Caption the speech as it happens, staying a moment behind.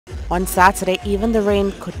On Saturday, even the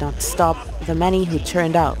rain could not stop the many who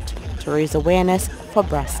turned out to raise awareness for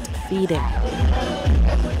breastfeeding.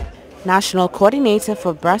 National Coordinator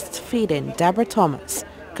for Breastfeeding, Deborah Thomas,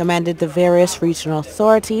 commended the various regional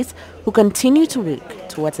authorities who continue to work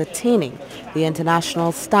towards attaining the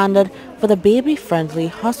international standard for the baby-friendly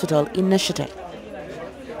hospital initiative.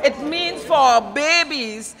 It means for our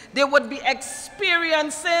babies, they would be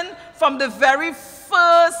experiencing from the very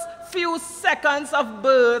first few seconds of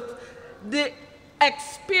birth the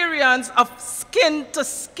experience of skin to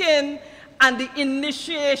skin and the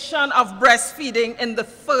initiation of breastfeeding in the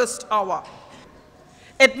first hour.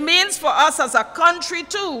 It means for us as a country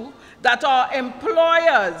too that our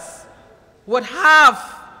employers would have,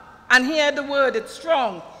 and hear the word, it's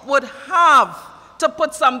strong, would have to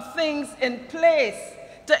put some things in place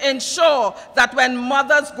to ensure that when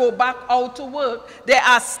mothers go back out to work, there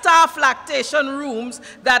are staff lactation rooms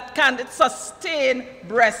that can sustain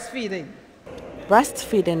breastfeeding.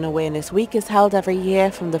 Breastfeeding Awareness Week is held every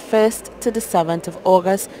year from the 1st to the 7th of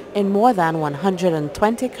August in more than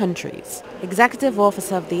 120 countries. Executive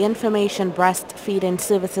Officer of the Information Breastfeeding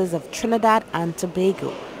Services of Trinidad and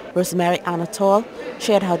Tobago, Rosemary Anatole,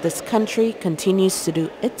 shared how this country continues to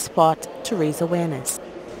do its part to raise awareness.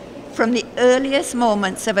 From the earliest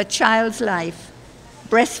moments of a child's life,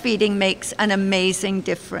 breastfeeding makes an amazing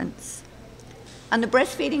difference. And the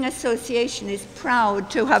Breastfeeding Association is proud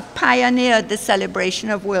to have pioneered the celebration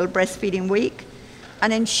of World Breastfeeding Week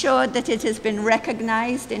and ensured that it has been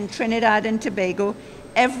recognized in Trinidad and Tobago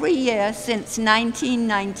every year since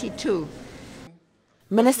 1992.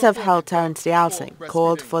 Minister of Health Terence Dialsing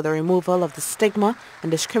called for the removal of the stigma and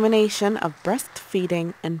discrimination of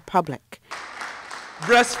breastfeeding in public.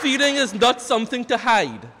 Breastfeeding is not something to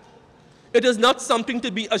hide. It is not something to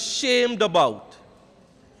be ashamed about.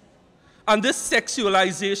 And this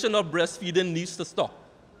sexualization of breastfeeding needs to stop.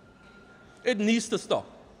 It needs to stop.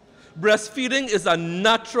 Breastfeeding is a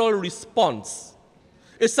natural response.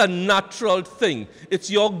 It's a natural thing. It's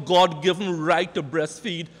your God-given right to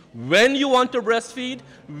breastfeed when you want to breastfeed,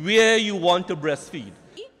 where you want to breastfeed.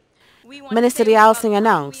 Minister Dialsing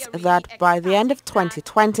announced that by the end of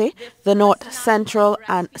 2020, the North Central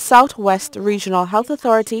and Southwest Regional Health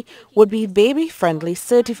Authority would be baby-friendly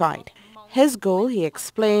certified. His goal, he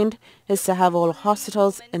explained, is to have all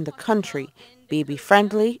hospitals in the country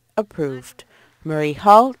baby-friendly approved. Marie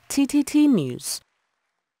Hall, TTT News.